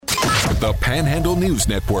the Panhandle News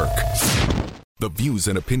Network. The views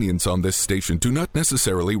and opinions on this station do not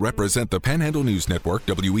necessarily represent the Panhandle News Network,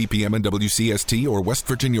 WEPM and WCST, or West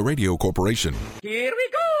Virginia Radio Corporation. Here we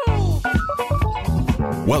go!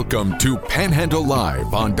 Welcome to Panhandle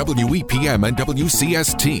Live on WEPM and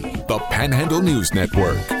WCST, the Panhandle News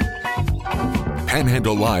Network.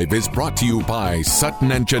 Panhandle Live is brought to you by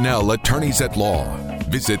Sutton and Janelle Attorneys at Law.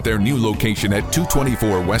 Visit their new location at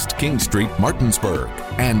 224 West King Street, Martinsburg,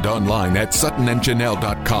 and online at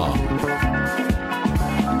suttonandjanelle.com.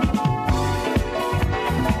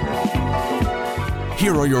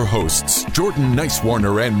 Here are your hosts, Jordan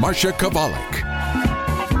Nicewarner and Marcia Kovalik.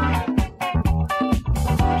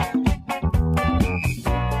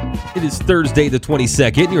 It is Thursday the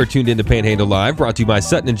 22nd. You are tuned into Panhandle Live, brought to you by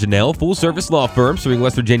Sutton and Janelle, full-service law firm serving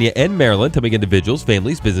West Virginia and Maryland, helping individuals,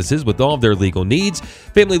 families, businesses with all of their legal needs.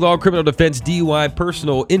 Family law, criminal defense, DUI,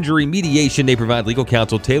 personal injury, mediation. They provide legal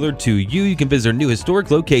counsel tailored to you. You can visit their new historic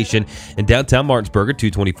location in downtown Martinsburg at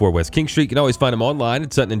 224 West King Street. You can always find them online at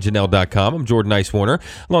suttonandjanelle.com. I'm Jordan Nicewarner.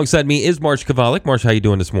 Alongside me is Marcia Kovalik. Marcia, how you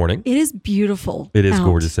doing this morning? It is beautiful. It is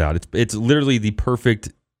gorgeous out. It's literally the perfect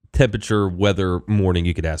temperature, weather, morning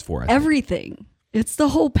you could ask for. Everything. It's the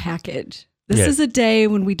whole package. This is a day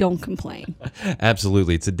when we don't complain.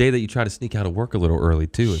 Absolutely. It's a day that you try to sneak out of work a little early,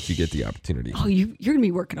 too, if you get the opportunity. Oh, you're going to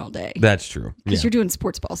be working all day. That's true. Because you're doing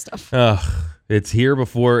sports ball stuff. It's here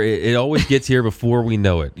before, it always gets here before we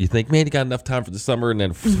know it. You think, man, you got enough time for the summer, and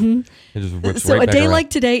then it just rips So right a back day around. like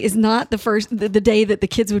today is not the day that the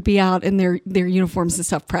kids would be out in their uniforms and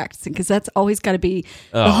stuff practicing, because that's always got to be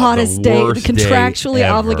the hottest day, worst contractually day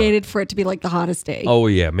ever. obligated for it to be like the hottest day. Oh,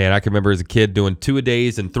 yeah, man. I can remember as a kid doing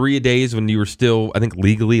 2-a-days and 3-a-days when you were still, I think,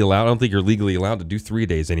 legally allowed. I don't think you're legally allowed to do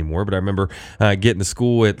 3-a-days anymore, but I remember getting to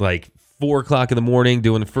school at like 4 o'clock in the morning,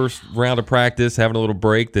 doing the first round of practice, having a little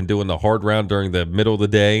break, then doing the hard round during the middle of the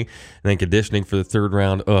day, and then conditioning for the third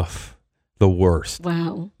round. Ugh, the worst.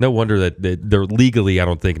 Wow. No wonder that they're legally, I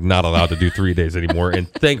don't think, not allowed to do 3 days anymore.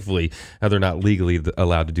 And thankfully, they're not legally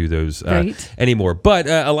allowed to do those anymore. But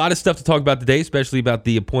a lot of stuff to talk about today, especially about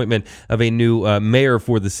the appointment of a new mayor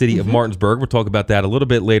for the city of Martinsburg. We'll talk about that a little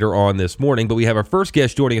bit later on this morning. But we have our first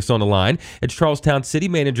guest joining us on the line. It's Charlestown City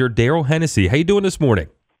Manager Daryl Hennessy. How you doing this morning?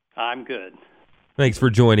 I'm good. Thanks for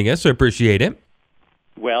joining us. I appreciate it.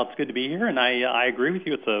 Well, it's good to be here, and I agree with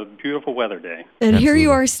you. It's a beautiful weather day. And Here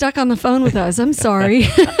you are stuck on the phone with us. I'm sorry.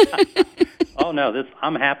 Oh, no,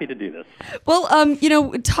 I'm happy to do this. Well,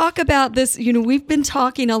 talk about this. We've been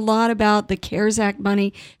talking a lot about the CARES Act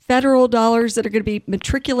money, federal dollars that are going to be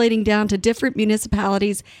matriculating down to different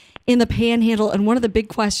municipalities in the Panhandle. And one of the big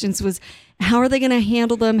questions was, how are they going to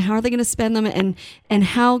handle them? How are they going to spend them? And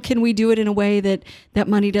how can we do it in a way that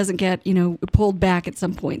money doesn't get, pulled back at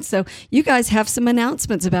some point? So you guys have some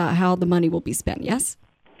announcements about how the money will be spent, yes?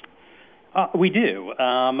 We do.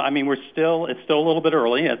 It's still a little bit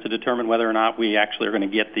early to determine whether or not we actually are going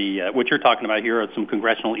to get what you're talking about here are some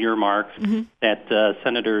congressional earmarks that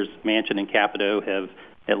Senators Manchin and Capito have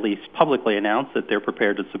at least publicly announced that they're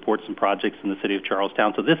prepared to support some projects in the city of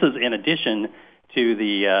Charlestown. So this is in addition to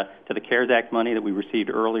the CARES Act money that we received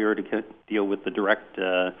earlier to deal with the direct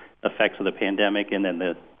effects of the pandemic, and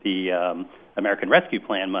then the American Rescue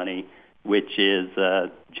Plan money, which is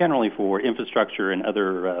generally for infrastructure and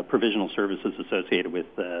other provisional services associated with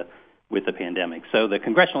the pandemic. So the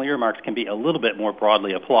congressional earmarks can be a little bit more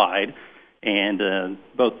broadly applied, and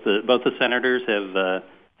both the senators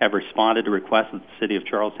have responded to requests that the city of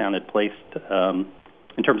Charlestown had placed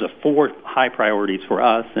in terms of 4 high priorities for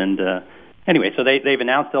us. And anyway, so they've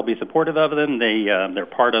announced they'll be supportive of them. They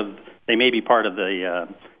may be part of the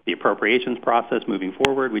appropriations process moving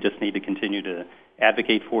forward. We just need to continue to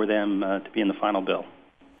advocate for them to be in the final bill.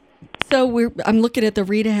 So I'm looking at the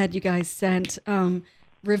read ahead you guys sent.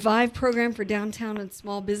 Revive program for downtown and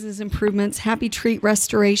small business improvements, Happy Treat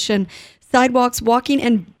restoration, sidewalks, walking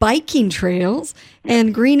and biking trails,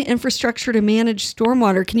 and green infrastructure to manage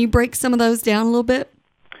stormwater. Can you break some of those down a little bit?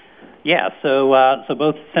 Yeah, so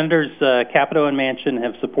both Senators Capito and Manchin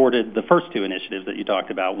have supported the first 2 initiatives that you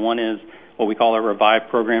talked about. One is what we call a Revive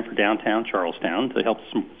program for downtown Charlestown to help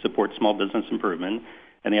support small business improvement,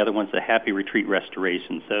 and the other one's the Happy Retreat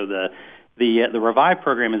restoration. So the Revive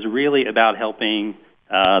program is really about helping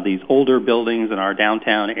these older buildings in our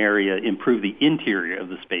downtown area improve the interior of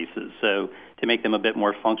the spaces, so to make them a bit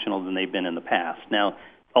more functional than they've been in the past. Now,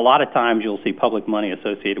 a lot of times you'll see public money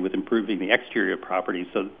associated with improving the exterior of properties,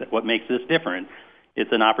 so what makes this different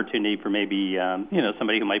it's an opportunity for maybe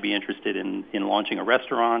somebody who might be interested in launching a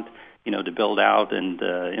restaurant, to build out and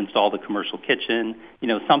install the commercial kitchen,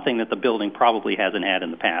 something that the building probably hasn't had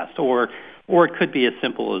in the past. Or it could be as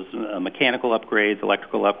simple as mechanical upgrades,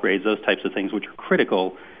 electrical upgrades, those types of things which are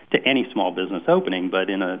critical to any small business opening. But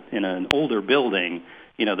in an older building,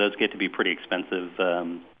 those get to be pretty expensive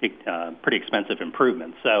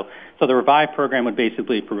improvements. So the Revive program would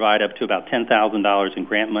basically provide up to about $10,000 in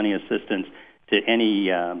grant money assistance to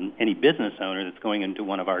any business owner that's going into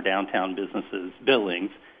one of our downtown buildings.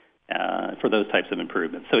 For those types of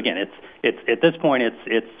improvements. So again, it's at this point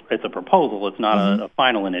it's a proposal. It's not a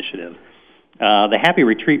final initiative. The Happy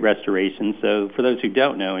Retreat restoration. So for those who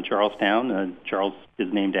don't know, in Charlestown, Charlestown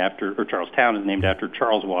is named after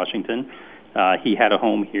Charles Washington. He had a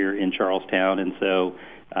home here in Charlestown, and so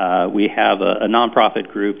we have a nonprofit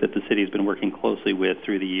group that the city has been working closely with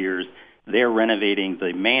through the years. They're renovating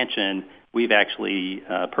the mansion. We've actually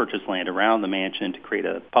purchased land around the mansion to create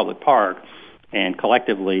a public park. And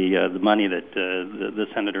collectively, the money that the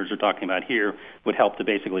senators are talking about here would help to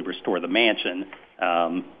basically restore the mansion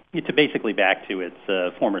to basically back to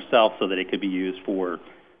its former self, so that it could be used for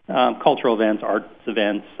cultural events, arts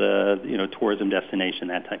events, tourism destination,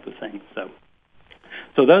 that type of thing.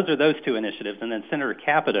 So those are those two initiatives. And then Senator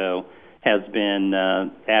Capito has been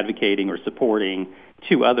advocating or supporting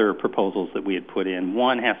two other proposals that we had put in.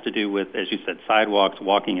 One has to do with, as you said, sidewalks,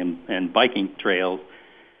 walking and biking trails.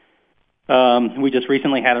 We just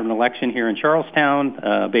recently had an election here in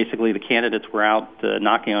Charlestown. Basically, the candidates were out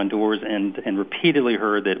knocking on doors and repeatedly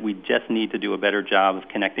heard that we just need to do a better job of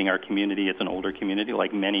connecting our community. It's an older community,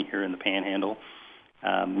 like many here in the Panhandle.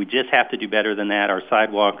 We just have to do better than that. Our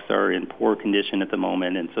sidewalks are in poor condition at the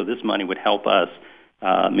moment, and so this money would help us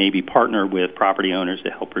maybe partner with property owners to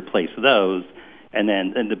help replace those. And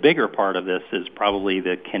the bigger part of this is probably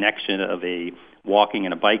the connection of a walking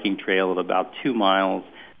and a biking trail of about 2 miles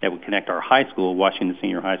that would connect our high school, Washington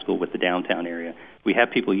Senior High School, with the downtown area. We have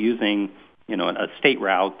people using, a state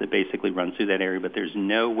route that basically runs through that area, but there's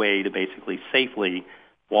no way to basically safely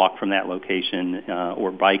walk from that location or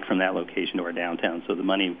bike from that location to our downtown. So the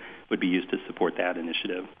money would be used to support that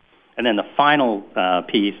initiative. And then the final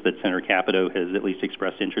piece that Senator Capito has at least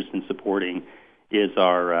expressed interest in supporting is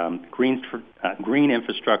our green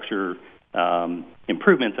infrastructure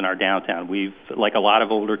improvements in our downtown. We've, like a lot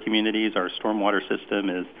of older communities, our stormwater system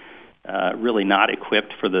is really not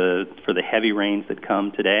equipped for the heavy rains that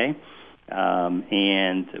come today,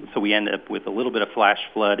 and so we end up with a little bit of flash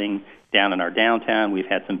flooding down in our downtown. We've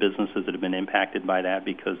had some businesses that have been impacted by that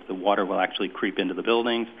because the water will actually creep into the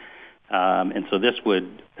buildings, and so this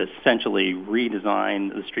would essentially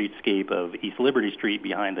redesign the streetscape of East Liberty Street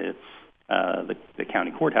behind the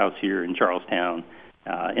county courthouse here in Charlestown.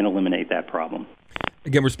 And eliminate that problem.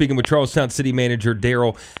 Again, we're speaking with Charlestown City Manager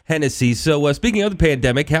Daryl Hennessy. So speaking of the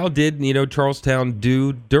pandemic, how did Charlestown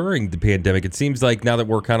do during the pandemic? It seems like now that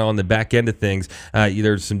we're kind of on the back end of things,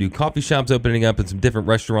 there's some new coffee shops opening up and some different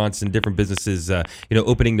restaurants and different businesses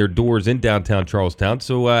opening their doors in downtown Charlestown.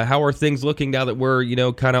 So how are things looking now that we're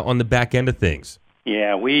kind of on the back end of things?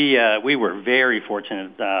 Yeah, we were very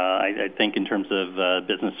fortunate, I think, in terms of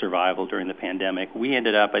business survival during the pandemic. We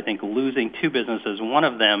ended up, I think, losing two businesses. One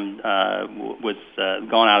of them was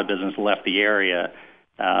gone out of business, left the area.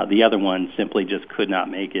 The other one simply just could not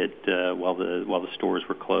make it while the stores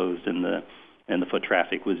were closed and the foot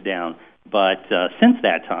traffic was down. But since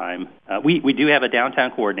that time, we do have a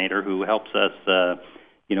downtown coordinator who helps us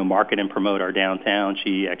market and promote our downtown.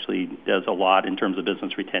 She actually does a lot in terms of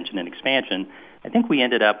business retention and expansion. I think we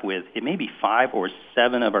ended up with maybe 5 or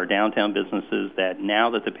 7 of our downtown businesses that, now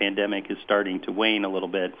that the pandemic is starting to wane a little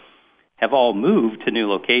bit, have all moved to new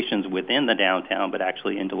locations within the downtown, but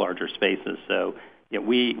actually into larger spaces. So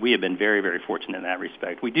we have been very, very fortunate in that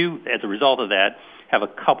respect. We do, as a result of that, have a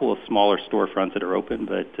couple of smaller storefronts that are open,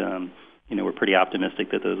 but we're pretty optimistic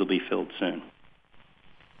that those will be filled soon.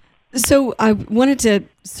 So I wanted to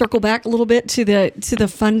circle back a little bit to the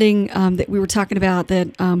funding that we were talking about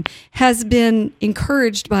that has been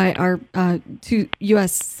encouraged by our 2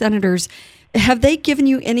 U.S. senators. Have they given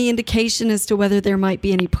you any indication as to whether there might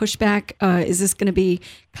be any pushback? Is this going to be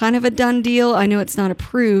kind of a done deal? I know it's not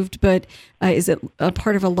approved, but is it a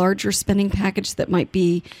part of a larger spending package that might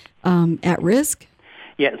be at risk?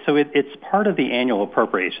 Yeah, so it's part of the annual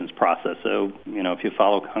appropriations process. So, if you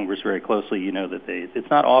follow Congress very closely, you know that it's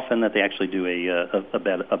not often that they actually do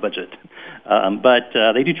a budget, but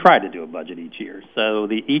they do try to do a budget each year. So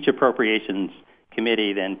each appropriations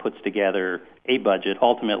committee then puts together a budget.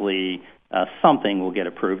 Ultimately, something will get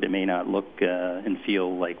approved. It may not look and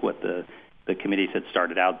feel like what the the committees had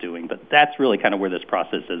started out doing. But that's really kind of where this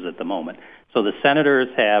process is at the moment. So the senators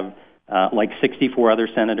have, like 64 other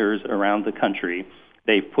senators around the country,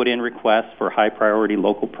 they've put in requests for high-priority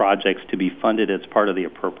local projects to be funded as part of the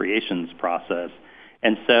appropriations process.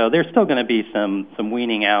 And so there's still going to be some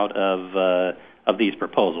weaning out of these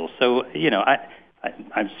proposals. So,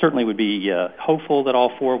 I certainly would be hopeful that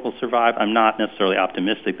all four will survive. I'm not necessarily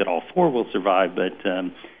optimistic that all four will survive, but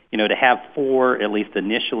to have four at least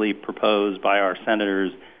initially proposed by our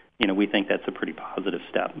senators, we think that's a pretty positive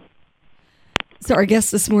step. So our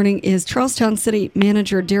guest this morning is Charlestown City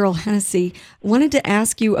Manager Daryl Hennessy. Wanted to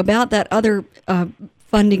ask you about that other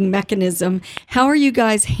funding mechanism. How are you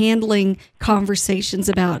guys handling conversations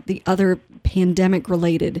about the other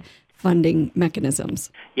pandemic-related funding mechanisms?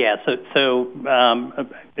 Yeah, so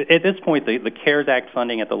at this point, the CARES Act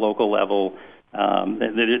funding at the local level,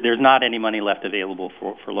 there's not any money left available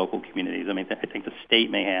for local communities. I mean, I think the state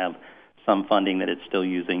may have some funding that it's still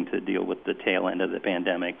using to deal with the tail end of the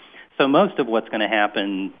pandemic. So most of what's going to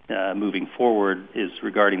happen moving forward is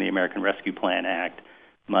regarding the American Rescue Plan Act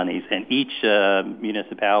monies, and each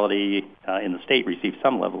municipality in the state receives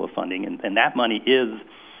some level of funding, and that money is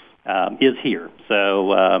here.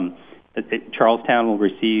 So Charlestown will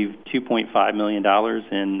receive $2.5 million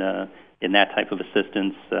in that type of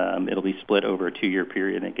assistance. It'll be split over a 2-year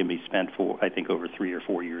period, and it can be spent for, I think, over 3 or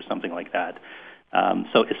 4 years, something like that.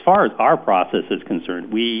 So as far as our process is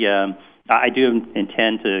concerned, I do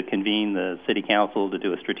intend to convene the city council to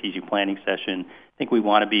do a strategic planning session. I think we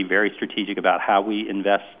want to be very strategic about how we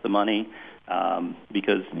invest the money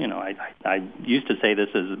because, I used to say this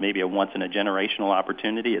is maybe a once-in-a-generational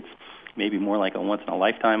opportunity. It's maybe more like a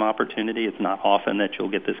once-in-a-lifetime opportunity. It's not often that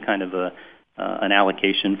you'll get this kind of an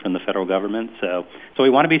allocation from the federal government. So we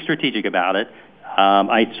want to be strategic about it.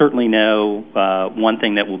 I certainly know one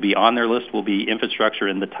thing that will be on their list will be infrastructure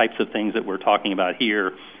and the types of things that we're talking about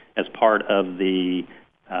here as part of the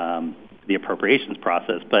appropriations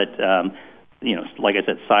process. But, like I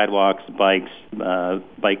said, sidewalks, bikes,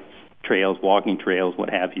 bike trails, walking trails, what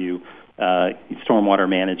have you, stormwater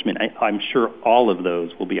management, I'm sure all of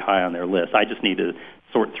those will be high on their list. I just need to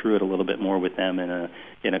sort through it a little bit more with them in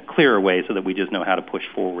a clearer way so that we just know how to push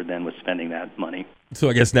forward then with spending that money. So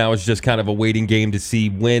I guess now it's just kind of a waiting game to see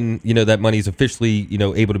when, that money is officially,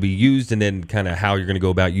 able to be used and then kind of how you're going to go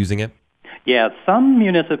about using it? Yeah, some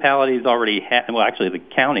municipalities already have, well, actually the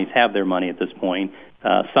counties have their money at this point.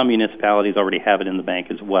 Some municipalities already have it in the bank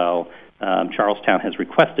as well. Charlestown has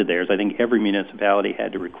requested theirs. I think every municipality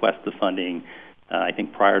had to request the funding, I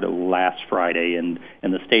think, prior to last Friday, and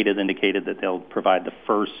the state has indicated that they'll provide the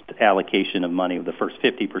first allocation of money, the first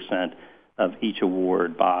 50% of each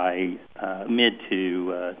award by mid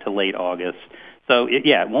to late August. So,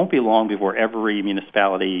 it won't be long before every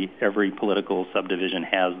municipality, every political subdivision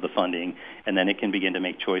has the funding, and then it can begin to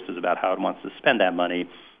make choices about how it wants to spend that money.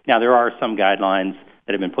 Now, there are some guidelines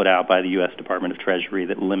that have been put out by the U.S. Department of Treasury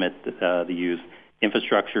that limit the use.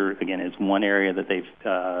 Infrastructure, again, is one area that they've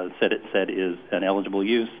said is an eligible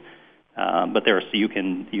use, but you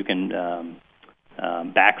can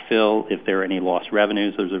backfill if there are any lost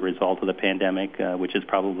revenues as a result of the pandemic, which is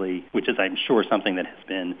I'm sure something that has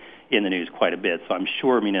been in the news quite a bit. So I'm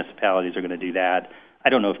sure municipalities are going to do that. I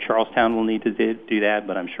don't know if Charlestown will need to do that,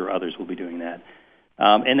 but I'm sure others will be doing that.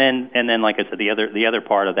 And then, like I said, the other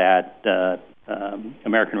part of that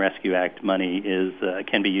American Rescue Act money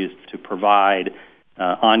can be used to provide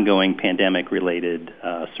ongoing pandemic-related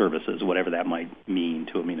services, whatever that might mean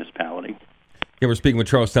to a municipality. Yeah, we're speaking with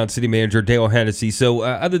Charlestown City Manager Dale Hennessy. So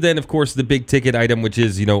other than, of course, the big ticket item, which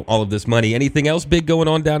is, all of this money, anything else big going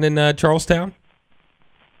on down in Charlestown?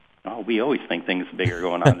 Oh, we always think things big are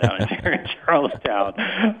going on down here in Charlestown.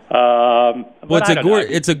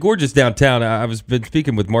 It's a gorgeous downtown. I've been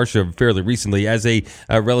speaking with Marcia fairly recently. As a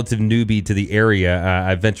relative newbie to the area,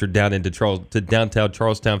 I ventured down to downtown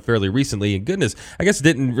Charlestown fairly recently. And goodness, I guess I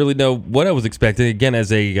didn't really know what I was expecting. Again,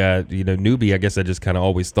 as a newbie, I guess I just kind of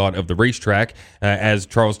always thought of the racetrack as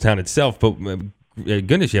Charlestown itself. But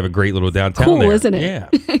goodness, you have a great little downtown cool, there. Cool, isn't it?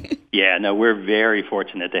 Yeah. Yeah, no, we're very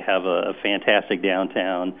fortunate to have a fantastic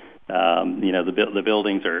downtown. The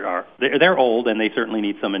buildings they're old and they certainly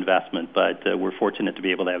need some investment, but we're fortunate to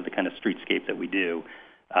be able to have the kind of streetscape that we do.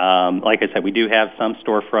 Like I said, we do have some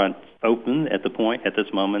storefronts open at this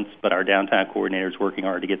moment, but our downtown coordinator is working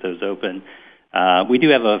hard to get those open. We do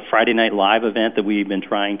have a Friday Night Live event that we've been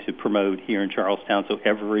trying to promote here in Charlestown. So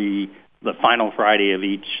every the final Friday of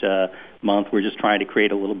each month. We're just trying to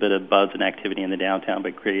create a little bit of buzz and activity in the downtown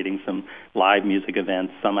by creating some live music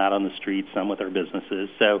events, some out on the streets, some with our businesses.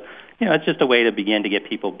 So, it's just a way to begin to get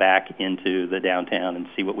people back into the downtown and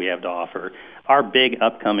see what we have to offer. Our big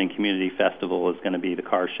upcoming community festival is going to be the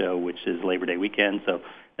car show, which is Labor Day weekend. So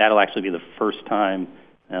that'll actually be the first time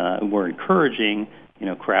we're encouraging,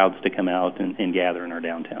 crowds to come out and gather in our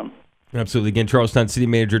downtown. Absolutely. Again, Charlestown City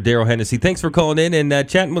Manager Daryl Hennessy, thanks for calling in and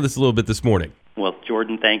chatting with us a little bit this morning. Well,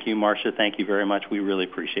 Jordan, thank you. Marcia, thank you very much. We really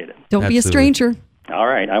appreciate it. Don't be a stranger. All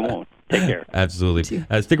right, I won't. Take care. Absolutely.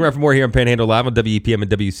 Stick around for more here on Panhandle Live on WEPM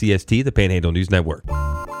and WCST, the Panhandle News Network.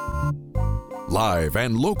 Live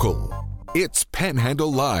and local, it's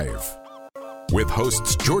Panhandle Live with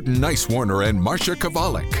hosts Jordan Nicewarner and Marcia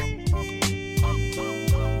Kavalik.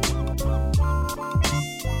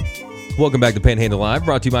 Welcome back to Panhandle Live,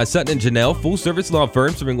 brought to you by Sutton & Janelle, full-service law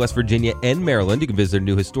firm serving West Virginia and Maryland. You can visit their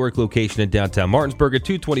new historic location in downtown Martinsburg at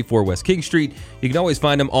 224 West King Street. You can always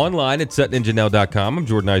find them online at suttonandjanelle.com. I'm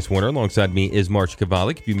Jordan Nicewarner. Alongside me is Marcia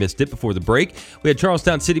Kavalik. If you missed it before the break, we had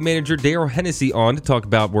Charlestown City Manager Daryl Hennessy on to talk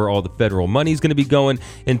about where all the federal money is going to be going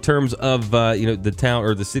in terms of the town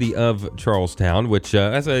or the city of Charlestown, which,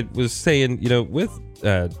 as I was saying, with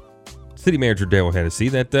City Manager Daryl Hennessy,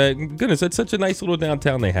 that, goodness, that's such a nice little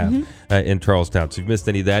downtown they have in Charlestown. So if you've missed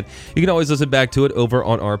any of that, you can always listen back to it over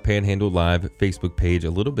on our Panhandle Live Facebook page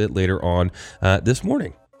a little bit later on this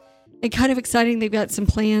morning. And kind of exciting, they've got some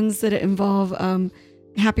plans that involve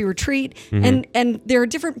Happy Retreat. And there are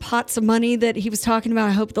different pots of money that he was talking about.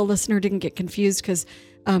 I hope the listener didn't get confused because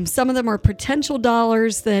some of them are potential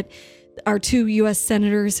dollars that our two U.S.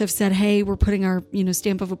 senators have said, hey, we're putting our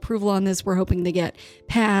stamp of approval on this. We're hoping they get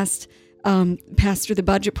passed through the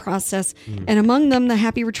budget process. And among them, the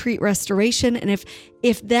Happy Retreat restoration. And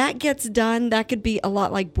if that gets done, that could be a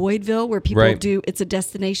lot like Boydville, where people do, it's a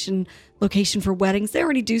destination location for weddings. They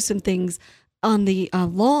already do some things on the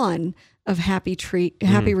lawn of Happy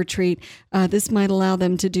Retreat. This might allow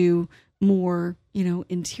them to do more,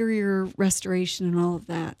 interior restoration and all of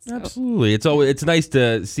that. So. Absolutely. It's nice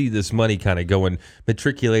to see this money kind of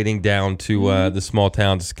matriculating down to the small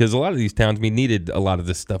towns, because a lot of these towns needed a lot of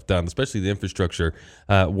this stuff done, especially the infrastructure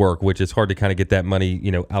work, which is hard to kind of get that money,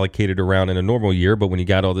 allocated around in a normal year. But when you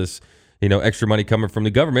got all this extra money coming from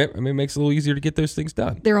the government, it makes it a little easier to get those things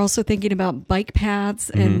done. They're also thinking about bike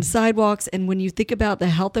paths and sidewalks. And when you think about the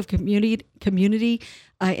health of community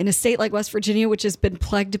in a state like West Virginia, which has been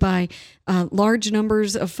plagued by large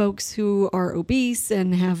numbers of folks who are obese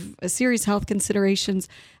and have serious health considerations,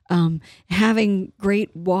 having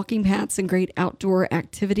great walking paths and great outdoor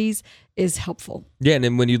activities is helpful. Yeah, and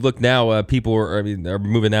then when you look now, people are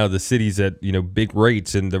moving out of the cities at big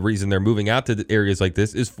rates, and the reason they're moving out to the areas like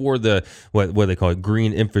this is for the what they call it,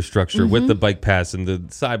 green infrastructure with the bike paths and the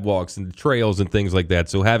sidewalks and the trails and things like that.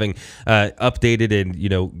 So having updated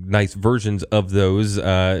and nice versions of those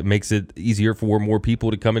makes it easier for more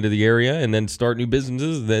people to come into the area and then start new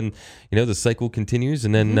businesses. Then the cycle continues,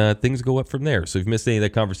 and then things go up from there. So if you missed any of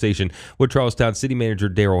that conversation with Charlestown City Manager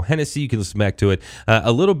Daryl Hennessy, you can listen back to it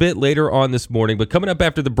a little bit later on this morning. But coming up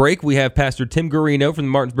after the break, we have Pastor Tim Guarino from the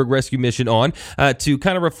Martinsburg Rescue Mission on to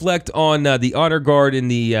kind of reflect on the honor guard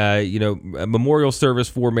and the memorial service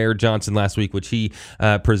for Mayor Johnson last week, which he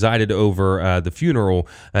presided over the funeral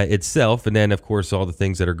itself, and then of course all the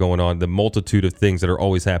things that are going on, the multitude of things that are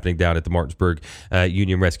always happening down at the Martinsburg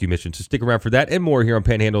Union Rescue Mission. So stick around for that and more here on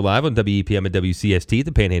Panhandle Live on WEPM and WCST,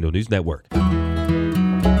 the Panhandle News Network.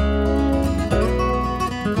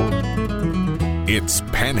 It's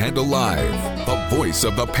Panhandle Live, the voice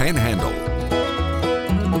of the Panhandle.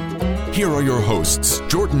 Here are your hosts,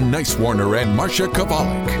 Jordan Nicewarner and Marcia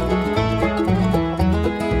Kavalik.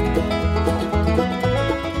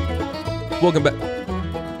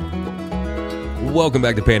 Welcome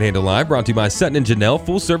back to Panhandle Live, brought to you by Sutton & Janelle,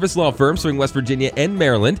 full-service law firm serving West Virginia and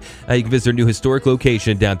Maryland. You can visit their new historic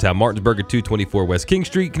location in downtown Martinsburg at 224 West King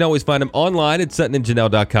Street. You can always find them online at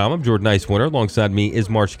suttonandjanelle.com. I'm Jordan Nicewarner. Alongside me is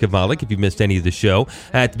Marcia Kavalik, if you missed any of the show.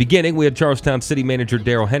 At the beginning, we had Charlestown City Manager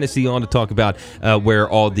Daryl Hennessy on to talk about where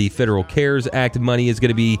all the Federal CARES Act money is going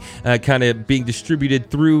to be kind of being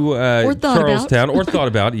distributed through Charlestown. Or thought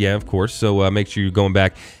about, yeah, of course. So make sure you're going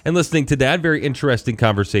back and listening to that. Very interesting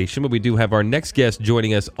conversation. But we do have our next guest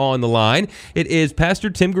joining us on the line. It is Pastor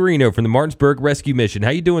Tim Guarino from the Martinsburg Rescue Mission. How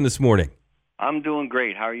you doing this morning? I'm doing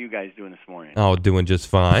great. How are you guys doing this morning? Oh, doing just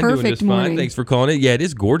fine. Perfect morning. Thanks for calling it. Yeah, it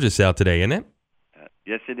is gorgeous out today, isn't it?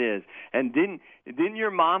 Yes, it is. And didn't Didn't your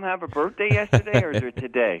mom have a birthday yesterday, or is it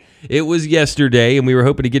today? It was yesterday, and we were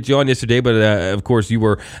hoping to get you on yesterday, but of course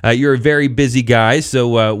you're a very busy guy,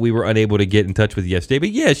 so we were unable to get in touch with you yesterday. But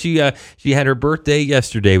yeah, she had her birthday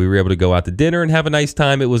yesterday. We were able to go out to dinner and have a nice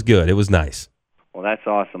time. It was good. It was nice. Well, that's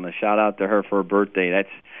awesome. A shout out to her for her birthday.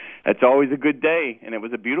 That's always a good day, and it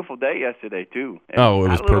was a beautiful day yesterday too. And it was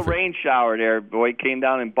had a little perfect. rain shower there. Boy, it came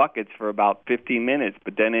down in buckets for about 15 minutes,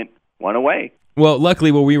 but then it went away. Well,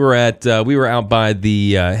 luckily, where we were out by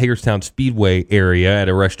the Hagerstown Speedway area at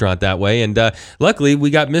a restaurant that way, and luckily we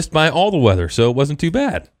got missed by all the weather, so it wasn't too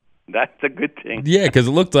bad. That's a good thing. Yeah, because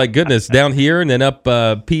it looked like goodness down here and then up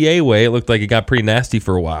PA way, it looked like it got pretty nasty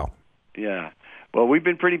for a while. Yeah. Well, we've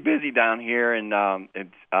been pretty busy down here, and it's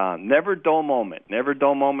never a dull moment. Never a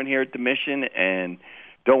dull moment here at the Mission, and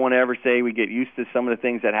don't want to ever say we get used to some of the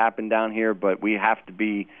things that happen down here, but we have to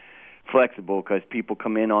be flexible because people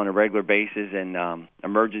come in on a regular basis, and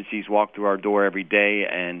emergencies walk through our door every day,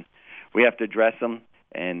 and we have to address them.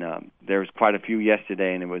 And there was quite a few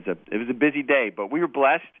yesterday, and it was a busy day, but we were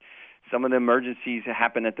blessed. Some of the emergencies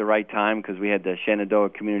happened at the right time because we had the Shenandoah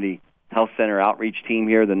Community Health Center outreach team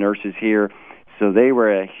here, the nurses here. So they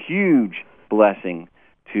were a huge blessing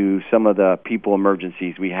to some of the people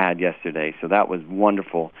emergencies we had yesterday. So that was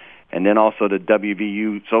wonderful. And then also the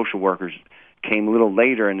WVU social workers came a little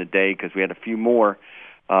later in the day because we had a few more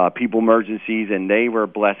people emergencies, and they were a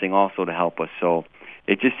blessing also to help us. So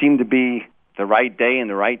it just seemed to be the right day and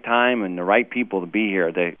the right time and the right people to be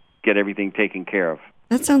here to get everything taken care of.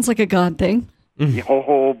 That sounds like a God thing.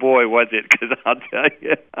 Oh boy, was it? Because I'll tell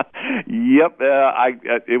you, yep,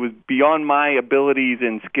 it was beyond my abilities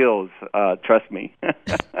and skills. Trust me.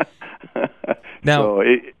 Now, so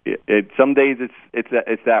some days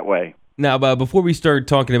it's that way. Now, before we start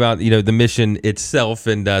talking about the mission itself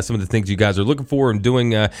and some of the things you guys are looking for and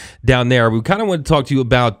doing down there, we kind of want to talk to you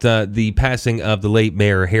about the passing of the late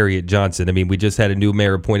Mayor Harriet Johnson. I mean, we just had a new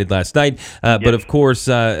mayor appointed last night, but of course,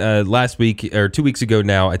 last week or 2 weeks ago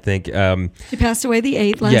now, I think she passed away the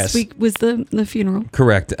 8th. Last week was the funeral.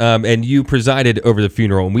 Correct, and you presided over the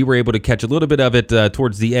funeral, and we were able to catch a little bit of it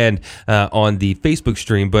towards the end on the Facebook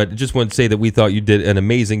stream. But just want to say that we thought you did an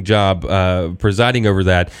amazing job presiding over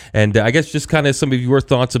that, and I guess just kind of some of your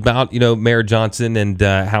thoughts about, Mayor Johnson and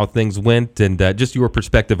how things went and just your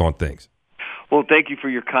perspective on things. Well, thank you for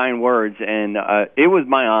your kind words. And it was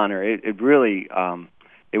my honor. It was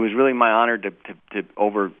really my honor to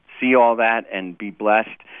oversee all that and be blessed.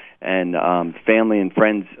 And family and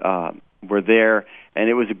friends were there. And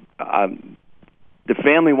it was the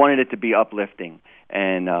family wanted it to be uplifting.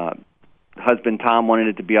 And husband Tom wanted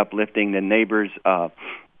it to be uplifting. The neighbors,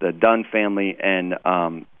 the Dunn family, and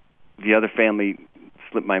the other family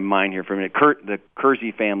slipped my mind here for a minute. The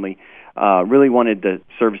Kersey family really wanted the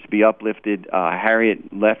service to be uplifted.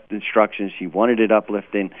 Harriet left instructions. She wanted it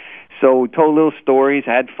uplifting. So we told little stories,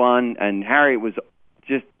 had fun, and Harriet was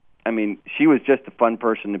she was just a fun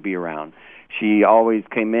person to be around. She always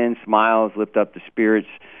came in, smiles, lift up the spirits,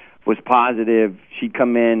 was positive. She'd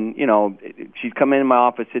come in, she'd come in my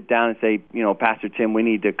office, sit down and say, Pastor Tim, we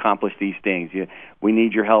need to accomplish these things. We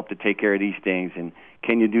need your help to take care of these things, and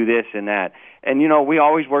can you do this and that? And, we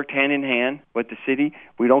always worked hand in hand with the city.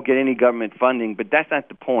 We don't get any government funding, but that's not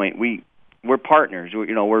the point. We're partners.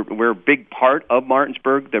 We're a big part of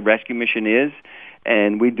Martinsburg, the rescue mission is,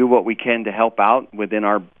 and we do what we can to help out within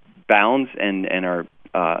our bounds and our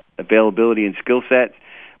availability and skill sets.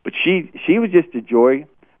 But she was just a joy.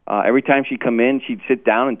 Every time she'd come in, she'd sit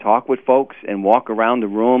down and talk with folks and walk around the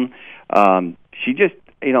room. She just,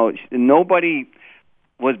 nobody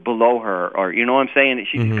was below her, or what I'm saying?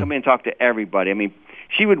 She'd just come in and talk to everybody. I mean,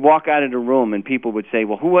 she would walk out of the room and people would say,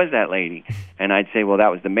 well, who was that lady? And I'd say, well,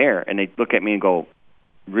 that was the mayor. And they'd look at me and go,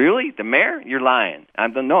 really? The mayor? You're lying.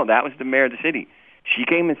 No, that was the mayor of the city. She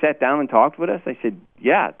came and sat down and talked with us. I said,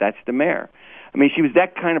 yeah, that's the mayor. I mean, she was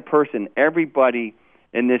that kind of person. Everybody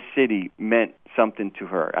in this city meant something to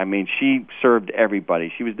her. I mean, she served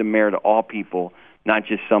everybody. She was the mayor to all people, not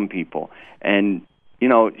just some people. And,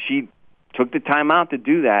 she took the time out to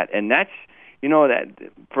do that. And that's, that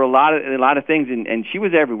for a lot of things. And she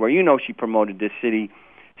was everywhere. She promoted this city.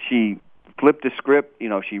 She flipped the script.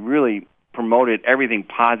 She really promoted everything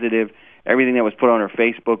positive. Everything that was put on her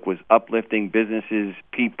Facebook was uplifting businesses,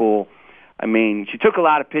 people. I mean, she took a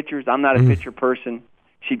lot of pictures. I'm not a picture person.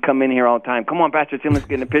 She'd come in here all the time. Come on, Pastor Tim, let's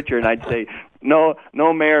get in a picture. And I'd say, no,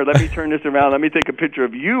 Mayor, let me turn this around. Let me take a picture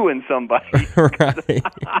of you and somebody. Right.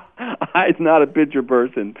 I'm not a picture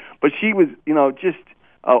person. But she was, just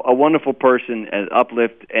a wonderful person, an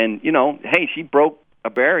uplift. And, she broke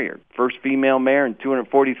a barrier. First female mayor in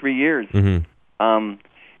 243 years.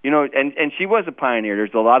 and she was a pioneer.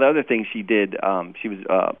 There's a lot of other things she did. She was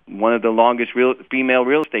one of the longest female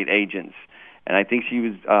real estate agents, and I think she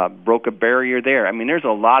was broke a barrier there. I mean, there's a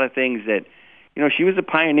lot of things that, she was a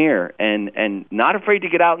pioneer and not afraid to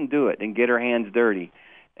get out and do it and get her hands dirty.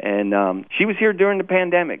 And she was here during the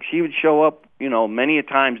pandemic. She would show up, many a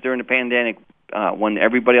times during the pandemic when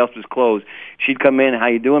everybody else was closed. She'd come in, "How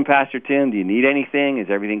you doing, Pastor Tim? Do you need anything? Is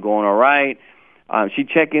everything going all right?" She'd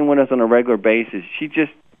check in with us on a regular basis. She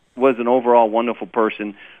just was an overall wonderful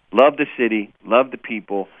person, loved the city, loved the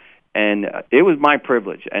people, and it was my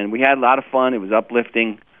privilege. And we had a lot of fun. It was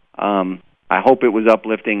uplifting. I hope it was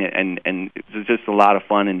uplifting, and it was just a lot of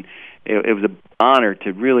fun. And it was an honor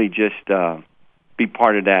to really just be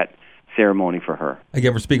part of that ceremony for her.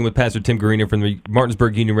 Again, we're speaking with Pastor Tim Garino from the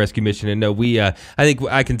Martinsburg Union Rescue Mission, and no, I think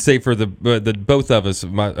I can say for the both of us,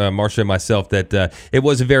 Marcia and myself, that it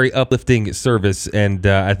was a very uplifting service, and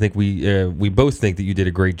I think we both think that you did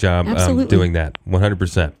a great job doing that.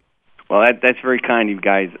 100%. Well, that's very kind of you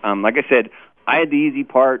guys. Like I said, I had the easy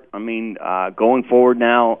part. I mean, going forward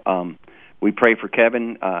now, we pray for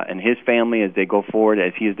Kevin and his family as they go forward,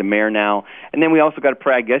 as he is the mayor now. And then we also got to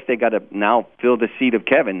pray, I guess they got to now fill the seat of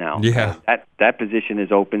Kevin now. Yeah. That position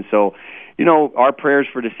is open. So, our prayers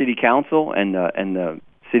for the city council and the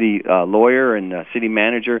city lawyer and the city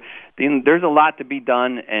manager. There's a lot to be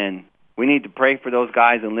done, and we need to pray for those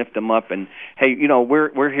guys and lift them up. And, hey,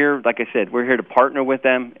 we're here, like I said, we're here to partner with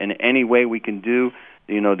them in any way we can do.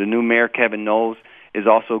 The new mayor, Kevin Knowles, is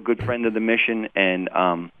also a good friend of the mission, and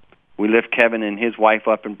we lift Kevin and his wife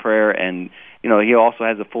up in prayer, and he also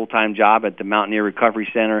has a full-time job at the Mountaineer Recovery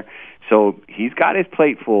Center, so he's got his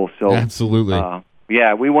plate full. So absolutely,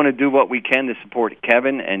 we want to do what we can to support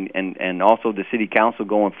Kevin and also the city council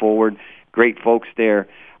going forward. Great folks there.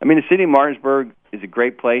 I mean, the city of Martinsburg is a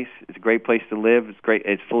great place. It's a great place to live. It's great.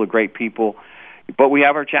 It's full of great people, but we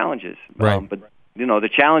have our challenges. Right. But the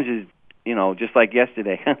challenges, just like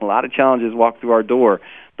yesterday, a lot of challenges walked through our door,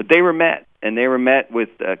 but they were met. And they were met with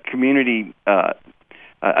a community,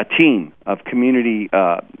 a team of community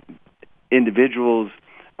individuals,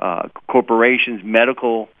 corporations,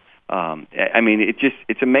 medical.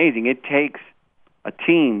 It's amazing. It takes a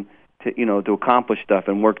team to accomplish stuff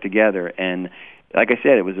and work together. And like I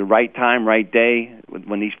said, it was the right time, right day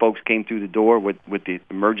when these folks came through the door with the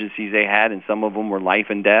emergencies they had, and some of them were life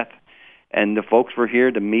and death. And the folks were here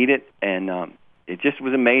to meet it, and it just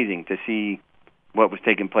was amazing to see what was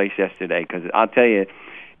taking place yesterday, because I'll tell you,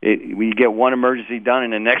 we get one emergency done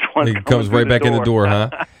and the next one comes right back in the door, huh?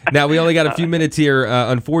 Now we only got a few minutes here,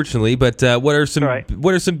 unfortunately, but what are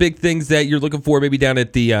some big things that you're looking for? Maybe down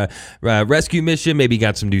at the rescue mission. Maybe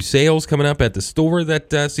got some new sales coming up at the store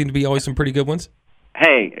that seem to be always some pretty good ones.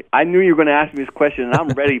 Hey, I knew you were going to ask me this question, and I'm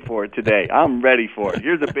ready for it today. I'm ready for it.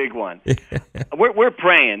 Here's a big one. We're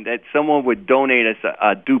praying that someone would donate us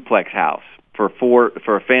a duplex house for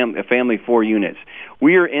a family 4 units.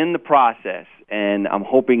 We are in the process, and I'm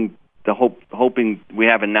hoping we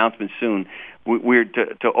have announcements soon. We're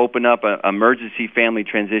to open up an emergency family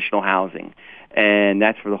transitional housing, and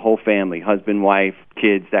that's for the whole family, husband, wife,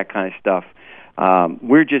 kids, that kind of stuff.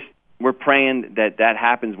 We're praying that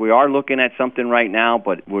happens. We are looking at something right now,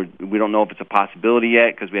 but we don't know if it's a possibility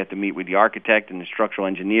yet because we have to meet with the architect and the structural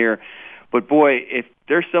engineer. But boy, if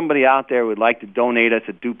there's somebody out there who would like to donate us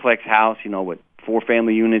a duplex house, with 4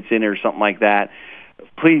 family units in it or something like that,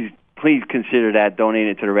 please consider that, donate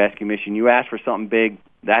it to the rescue mission. You ask for something big,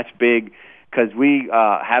 that's big, because we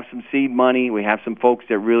have some seed money. We have some folks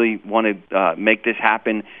that really want to make this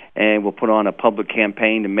happen, and we'll put on a public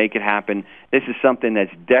campaign to make it happen. This is something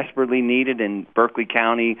that's desperately needed in Berkeley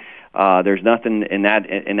County. There's nothing in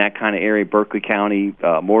that kind of area. Berkeley County,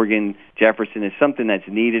 Morgan, Jefferson is something that's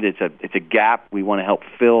needed. It's a gap we want to help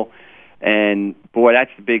fill, and boy,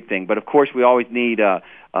 that's the big thing. But of course, we always need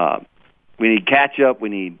ketchup. We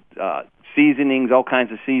need seasonings, all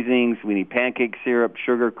kinds of seasonings. We need pancake syrup,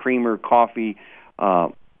 sugar, creamer, coffee,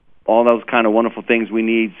 all those kind of wonderful things we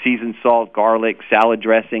need. Seasoned salt, garlic, salad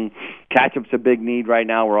dressing. Ketchup's a big need right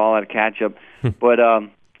now. We're all out of ketchup. But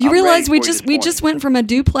you realize we just went from a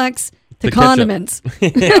duplex to condiments.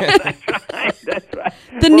 That's right.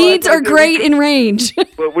 The needs are great in range.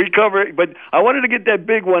 But we cover it. But I wanted to get that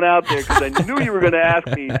big one out there because I knew you were going to ask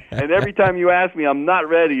me. And every time you ask me, I'm not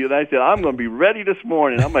ready. And I said, I'm going to be ready this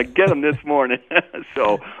morning. I'm going to get them this morning.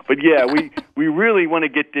 But yeah, we really want to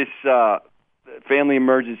get this family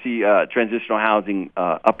emergency transitional housing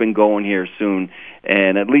up and going here soon,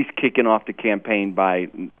 and at least kicking off the campaign by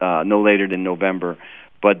no later than November.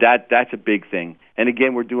 But that's a big thing. And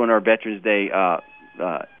again, we're doing our Veterans Day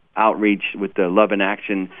outreach with the Love in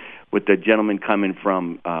Action, with the gentleman coming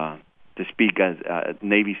from the to speak as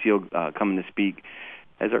Navy SEAL coming to speak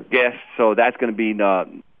as our guest. So that's going to be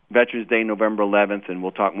Veterans Day, November 11th, and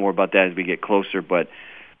we'll talk more about that as we get closer. But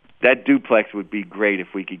that duplex would be great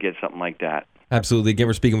if we could get something like that. Absolutely. Again,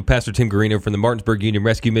 we're speaking with Pastor Tim Garino from the Martinsburg Union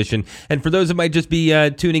Rescue Mission. And for those that might just be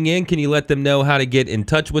tuning in, can you let them know how to get in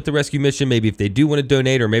touch with the Rescue Mission, maybe if they do want to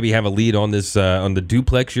donate or maybe have a lead on this on the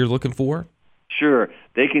duplex you're looking for? Sure.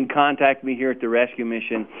 They can contact me here at the Rescue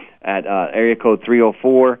Mission at area code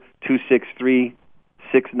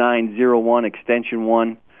 304-263-6901, extension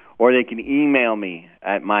 1. Or they can email me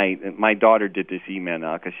at my daughter did this email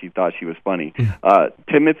now because she thought she was funny.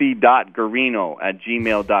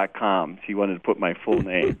 Timothy.garino@gmail.com. She wanted to put my full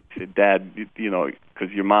name. She said, Dad,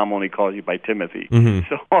 because your mom only calls you by Timothy. Mm-hmm.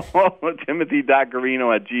 So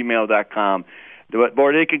Timothy.garino@gmail.com.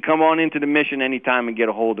 Or they can come on into the mission anytime and get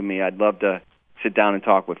a hold of me. I'd love to sit down and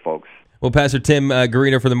talk with folks. Well, Pastor Tim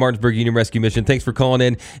Garino from the Martinsburg Union Rescue Mission, thanks for calling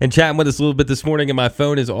in and chatting with us a little bit this morning. And my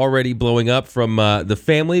phone is already blowing up from the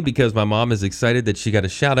family because my mom is excited that she got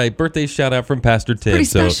a birthday shout out from Pastor Tim. Pretty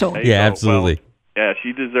special. Yeah, absolutely. Well, yeah,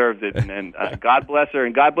 she deserves it. And God bless her,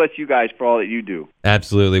 and God bless you guys for all that you do.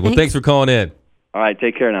 Absolutely. Well, thanks for calling in. All right,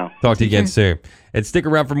 take care now. Talk to you again soon. And stick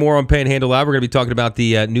around for more on Panhandle Live. We're going to be talking about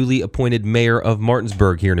the newly appointed mayor of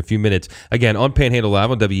Martinsburg here in a few minutes. Again, on Panhandle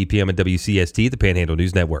Live on WEPM and WCST, the Panhandle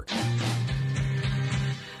News Network.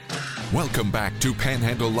 Welcome back to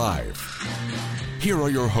Panhandle Live. Here are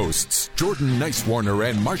your hosts, Jordan Nicewarner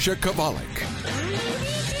and Marcia Kovalik.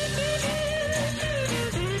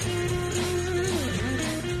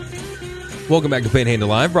 Welcome back to Panhandle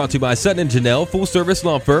Live, brought to you by Sutton & Janelle, full-service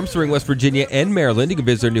law firm serving West Virginia and Maryland. You can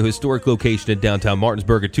visit their new historic location in downtown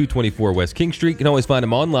Martinsburg at 224 West King Street. You can always find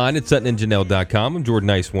them online at suttonandjanelle.com. I'm Jordan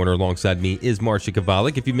Nicewarner. Alongside me is Marcia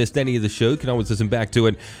Kovalik. If you missed any of the show, you can always listen back to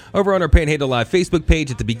it over on our Panhandle Live Facebook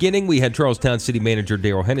page. At the beginning, we had Charlestown City Manager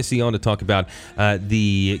Daryl Hennessy on to talk about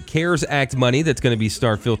the CARES Act money that's going to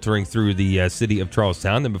start filtering through the city of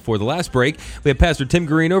Charlestown. Then before the last break, we had Pastor Tim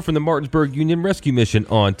Garino from the Martinsburg Union Rescue Mission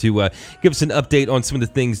on to give us an update on some of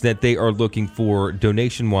the things that they are looking for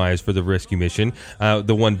donation-wise for the rescue mission.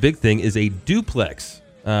 The one big thing is a duplex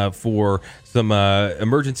for some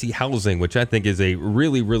emergency housing, which I think is a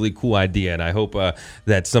really, really cool idea, and I hope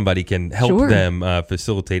that somebody can help them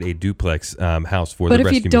facilitate a duplex house for the rescue mission.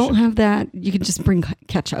 But if you don't have that, you can just bring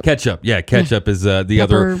ketchup. Ketchup is the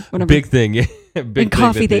other big thing. And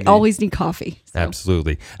coffee. They always need coffee. So.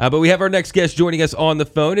 Absolutely. But we have our next guest joining us on the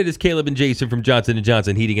phone. It is Caleb and Jason from Johnson &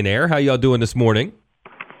 Johnson Heating and Air. How y'all doing this morning?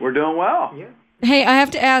 We're doing well. Yeah. Hey, I have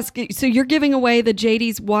to ask, so you're giving away the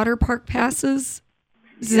JD's water park passes?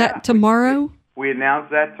 Is that tomorrow? We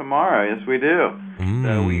announced that tomorrow. Yes, we do.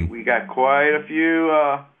 So we got quite a few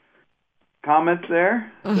comments there.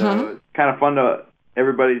 So it's kind of fun to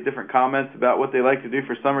everybody's different comments about what they like to do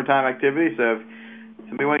for summertime activities. So if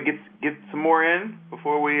somebody want to get some more in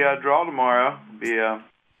before we draw tomorrow, so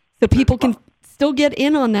people can still get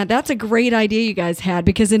in on that. That's a great idea you guys had,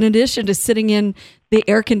 because in addition to sitting in the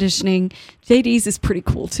air conditioning, JD's is pretty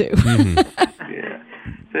cool too. Yeah,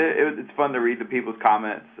 so it's fun to read the people's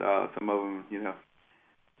comments. Some of them, a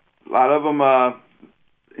lot of them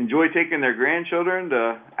enjoy taking their grandchildren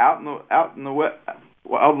to out in the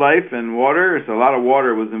wildlife and water. So a lot of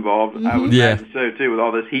water was involved. I would imagine so too, with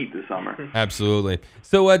all this heat this summer. Absolutely.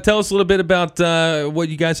 So tell us a little bit about what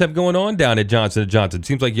you guys have going on down at Johnson & Johnson.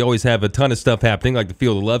 Seems like you always have a ton of stuff happening, like the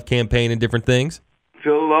Feel the Love campaign and different things.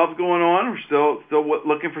 Feel the Love's going on. We're still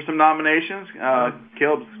looking for some nominations.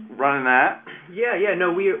 Caleb's running that. Yeah.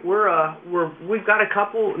 No, we've got a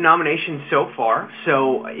couple nominations so far.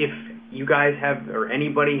 So if you guys have, or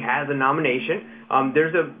anybody has a nomination,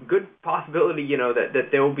 there's a good possibility, that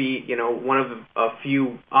there will be, one of a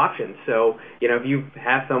few options. So, if you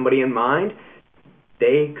have somebody in mind,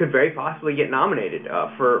 they could very possibly get nominated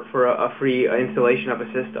for a free installation of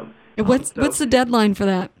a system. What's the deadline for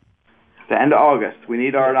that? The end of August. We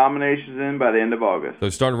need our nominations in by the end of August. So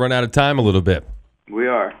it's starting to run out of time a little bit. We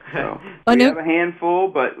are. So we have a handful,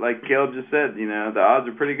 but like Caleb just said, the odds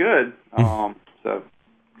are pretty good. So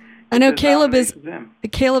I know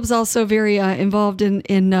Caleb's also very involved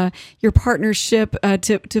in your partnership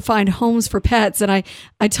to find homes for pets. And I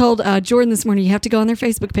told Jordan this morning, you have to go on their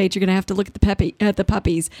Facebook page. You're going to have to look at the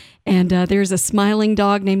puppies. And there's a smiling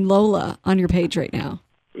dog named Lola on your page right now.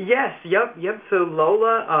 Yes, yep. So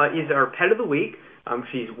Lola is our pet of the week.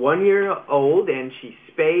 She's 1 year old and she's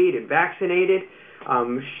spayed and vaccinated. I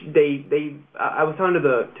was talking to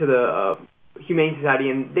the Humane Society,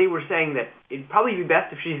 and they were saying that it'd probably be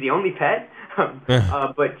best if she's the only pet,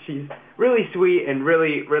 but she's really sweet and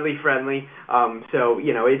really, really friendly. So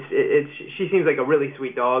she seems like a really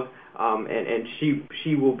sweet dog. and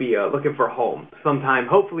she will be looking for a home sometime.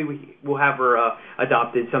 Hopefully, we'll have her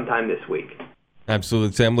adopted sometime this week.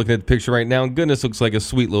 Absolutely. So I'm looking at the picture right now, and goodness, looks like a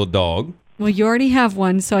sweet little dog. Well, you already have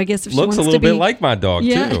one, so I guess if she Looks wants a little to be... bit like my dog,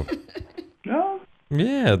 too. No.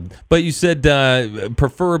 Yeah, but you said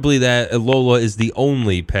preferably that Lola is the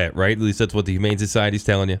only pet, right? At least that's what the Humane Society's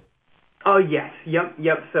telling you. Oh yes, yep.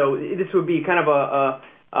 So this would be kind of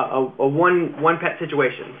a one pet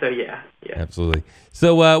situation. So yeah. Absolutely.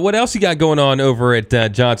 So what else you got going on over at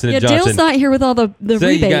Johnson & Johnson? Dale's not here with all the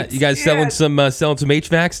rebates. You guys selling some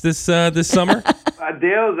HVACs this summer?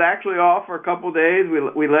 Dale's actually off for a couple of days.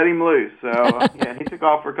 We let him loose, so yeah, he took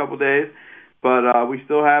off for a couple of days. But we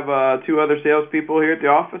still have 2 other salespeople here at the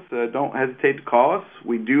office. Don't hesitate to call us.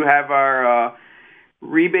 We do have our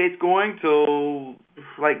rebates going till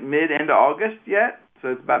like end of August yet. So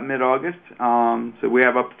it's about mid-August. So we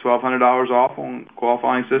have up to $1,200 off on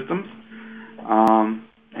qualifying systems.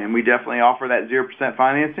 And we definitely offer that 0%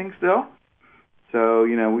 financing still. So,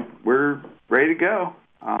 we're ready to go.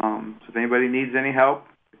 So if anybody needs any help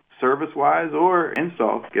service-wise or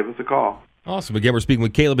install, give us a call. Awesome. Again, we're speaking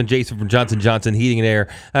with Caleb and Jason from Johnson & Johnson Heating and Air.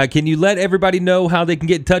 Can you let everybody know how they can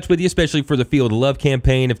get in touch with you, especially for the Field of Love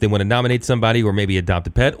campaign, if they want to nominate somebody or maybe adopt a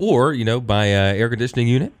pet or, buy an air conditioning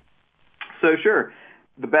unit? So sure.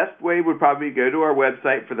 The best way would probably go to our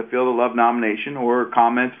website for the Field of Love nomination or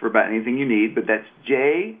comments for about anything you need, but that's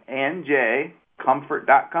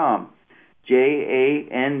jandjcomfort.com.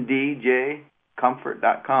 JANDJ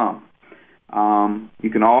You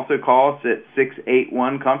can also call us at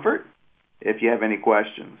 681-COMFORT. If you have any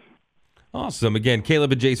questions. Awesome. Again,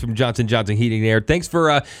 Caleb and Jason from Johnson & Johnson Heating and Air. Thanks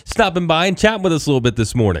for stopping by and chatting with us a little bit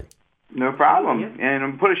this morning. No problem. And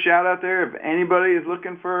I'm put a shout out there if anybody is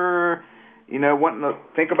looking for, wanting to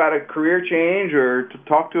think about a career change or to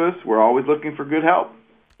talk to us. We're always looking for good help.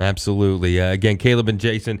 Absolutely. Again, Caleb and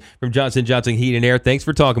Jason from Johnson & Johnson Heating and Air. Thanks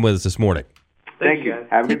for talking with us this morning. Thank you.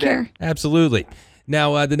 Have a good day. Absolutely.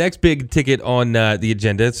 Now, the next big ticket on the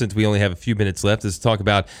agenda, since we only have a few minutes left, is to talk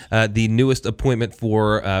about the newest appointment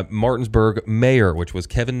for Martinsburg mayor, which was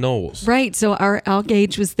Kevin Knowles. Right. So our Al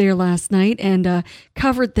Gage was there last night and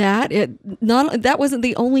covered that. That wasn't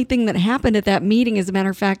the only thing that happened at that meeting. As a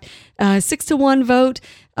matter of fact, 6-1 vote.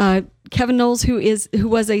 Kevin Knowles, who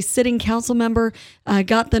was a sitting council member,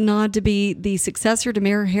 got the nod to be the successor to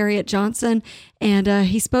Mayor Harriet Johnson, and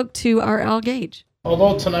he spoke to our Al Gage.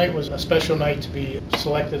 Although tonight was a special night to be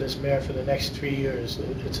selected as mayor for the next 3 years,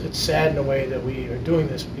 it's sad in a way that we are doing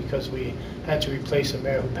this because we had to replace a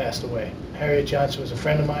mayor who passed away. Harriet Johnson was a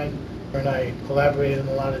friend of mine. Her and I collaborated on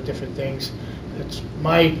a lot of different things. It's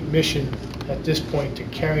my mission at this point to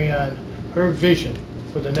carry on her vision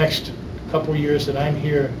for the next couple years that I'm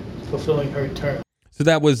here fulfilling her term. So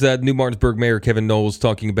that was New Martinsburg Mayor Kevin Knowles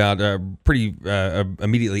talking about pretty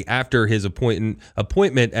immediately after his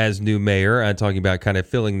appointment as new mayor, talking about kind of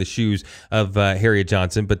filling the shoes of Harriet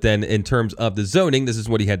Johnson. But then in terms of the zoning, this is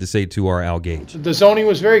what he had to say to our Al Gage. The zoning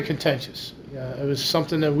was very contentious. It was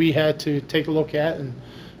something that we had to take a look at. And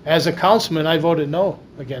as a councilman, I voted no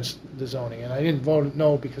against the zoning. And I didn't vote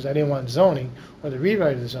no because I didn't want zoning or the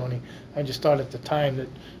rewrite of the zoning. I just thought at the time that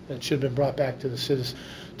it should have been brought back to the citizens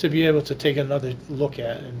to be able to take another look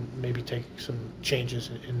at and maybe take some changes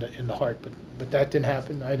in the heart. But that didn't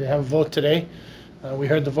happen. I didn't have a vote today. We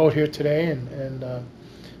heard the vote here today, and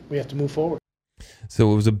we have to move forward.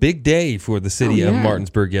 So it was a big day for the city of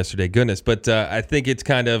Martinsburg yesterday. Goodness. But I think it's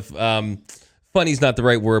kind of funny is not the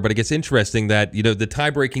right word, but I guess interesting that, the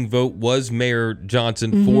tie-breaking vote was Mayor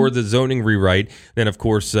Johnson for the zoning rewrite. Then, of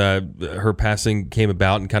course, her passing came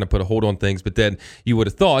about and kind of put a hold on things. But then you would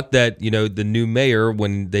have thought that, the new mayor,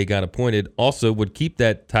 when they got appointed, also would keep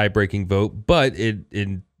that tie-breaking vote. But it,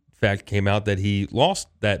 in fact, came out that he lost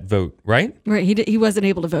that vote, right? Right. He wasn't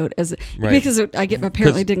able to vote because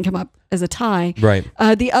apparently it didn't come up as a tie. Right.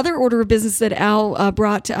 The other order of business that Al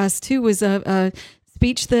brought to us, too, was a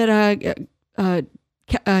speech that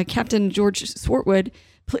Captain George Swartwood,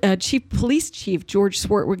 Police Chief George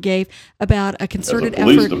Swartwood, gave about a concerted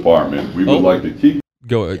effort. As a police department, we would like to keep.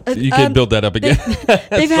 Go. You can build that up again.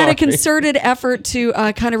 They've had a concerted effort to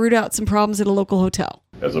kind of root out some problems at a local hotel.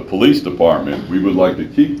 As a police department, we would like to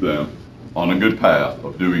keep them on a good path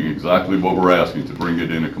of doing exactly what we're asking to bring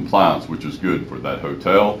it into compliance, which is good for that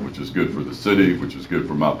hotel, which is good for the city, which is good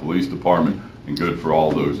for my police department, and good for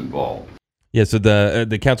all those involved. Yeah, so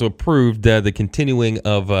the council approved the continuing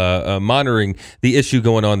of monitoring the issue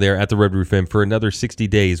going on there at the Red Roof Inn for another 60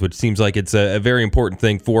 days, which seems like it's a very important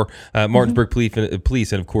thing for Martinsburg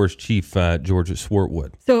Police and, of course, Chief George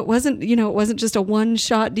Swartwood. So it wasn't just a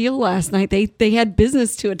one-shot deal last night. They had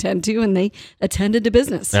business to attend to, and they attended to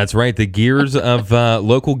business. That's right. The gears of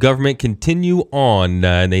local government continue on,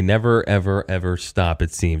 and they never, ever, ever stop,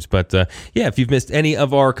 it seems. But, if you've missed any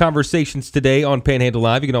of our conversations today on Panhandle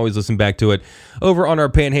Live, you can always listen back to it over on our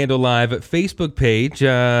Panhandle Live Facebook page.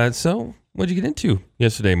 So what did you get into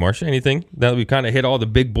yesterday, Marcia? Anything? That we kind of hit all the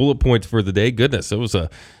big bullet points for the day. Goodness, it was a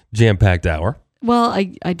jam-packed hour. Well,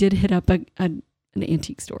 I did hit up an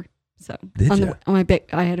antique store. So I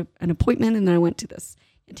had an appointment, and then I went to this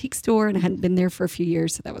antique store, and I hadn't been there for a few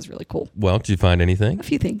years, so that was really cool. Well, did you find anything? A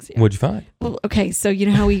few things. Yeah. What'd you find? Well, okay, so you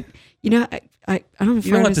know how I don't know if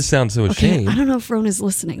you don't have to sound so ashamed. I don't know if Rona's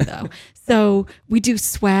listening though. So we do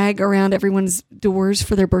swag around everyone's doors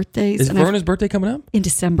for their birthdays. Is Rona's birthday coming up in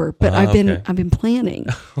December? But I've been planning,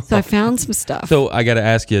 so I found some stuff. So I got to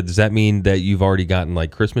ask you, does that mean that you've already gotten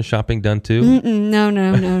like Christmas shopping done too?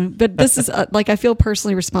 No. But this is I feel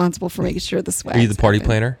personally responsible for making sure the swag. Are you the party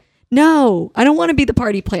planner? No, I don't want to be the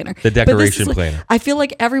party planner. The decoration planner. I feel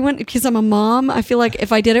like everyone, because I'm a mom, I feel like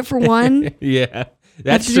if I did it for one, yeah.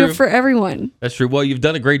 That's true. Do it for everyone. That's true. Well, you've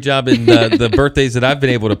done a great job in the birthdays that I've been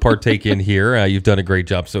able to partake in here. You've done a great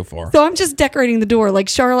job so far. So I'm just decorating the door. Like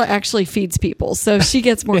Charlotte actually feeds people, so she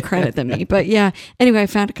gets more credit than me. But yeah, anyway, I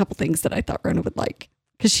found a couple things that I thought Rona would like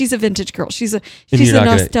because she's a vintage girl. She's a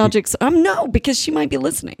nostalgic. No, because she might be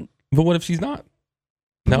listening. But what if she's not?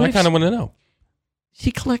 Now I kind of want to know.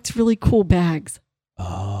 She collects really cool bags.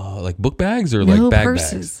 Oh, like book bags or like bag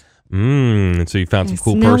purses. Bags? And so you found some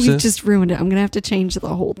cool now purses? We've just ruined it. I'm going to have to change the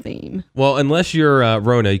whole theme. Well, unless you're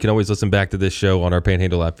Rona, you can always listen back to this show on our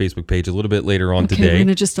Panhandle Live Facebook page a little bit later on today. We're going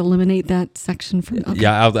to just eliminate that section from... Okay.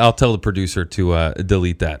 Yeah, I'll tell the producer to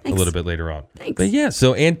delete that a little bit later on. Thanks. But yeah,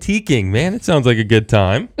 so antiquing, man, it sounds like a good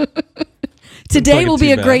time. Today will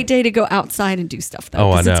be a great day to go outside and do stuff, though.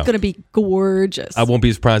 Oh, I know. It's going to be gorgeous. I won't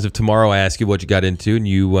be surprised if tomorrow I ask you what you got into and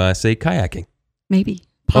you say kayaking. Maybe.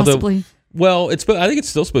 Possibly. Well, I think it's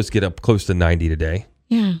still supposed to get up close to 90 today.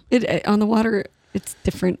 Yeah, on the water, it's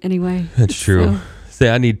different anyway. That's true. Say,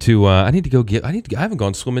 I need to go I haven't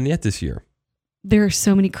gone swimming yet this year. There are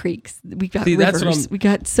so many creeks. We got rivers.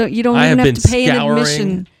 You don't even have to pay an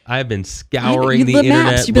admission. I have been scouring the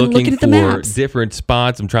internet looking for different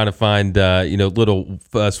spots. I'm trying to find little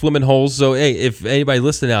swimming holes. So hey, if anybody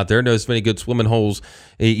listening out there knows of any good swimming holes,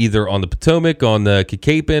 either on the Potomac, on the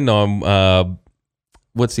Kakapen, on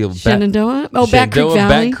what's the Shenandoah? Back Creek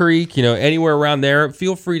Valley. Back Creek, anywhere around there,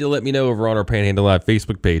 feel free to let me know over on our Panhandle Live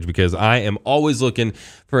Facebook page because I am always looking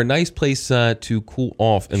for a nice place to cool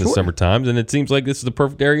off in the summer times. And it seems like this is the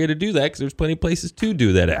perfect area to do that because there's plenty of places to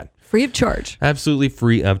do that at. Free of charge. Absolutely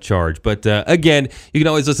free of charge. But again, you can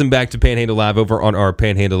always listen back to Panhandle Live over on our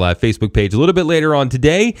Panhandle Live Facebook page a little bit later on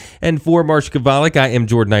today. And for Marcia Kavalik, I am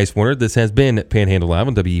Jordan Icewarner. This has been Panhandle Live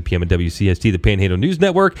on WEPM and WCST, the Panhandle News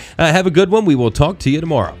Network. Have a good one. We will talk to you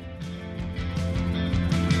tomorrow.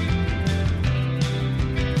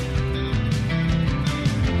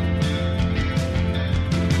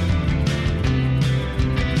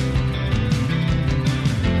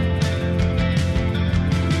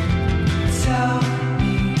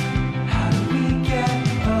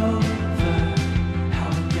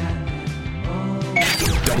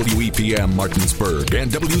 WEPM Martinsburg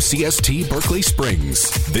and WCST Berkeley Springs.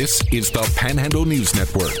 This is the Panhandle News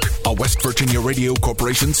Network, a West Virginia Radio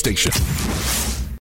Corporation station.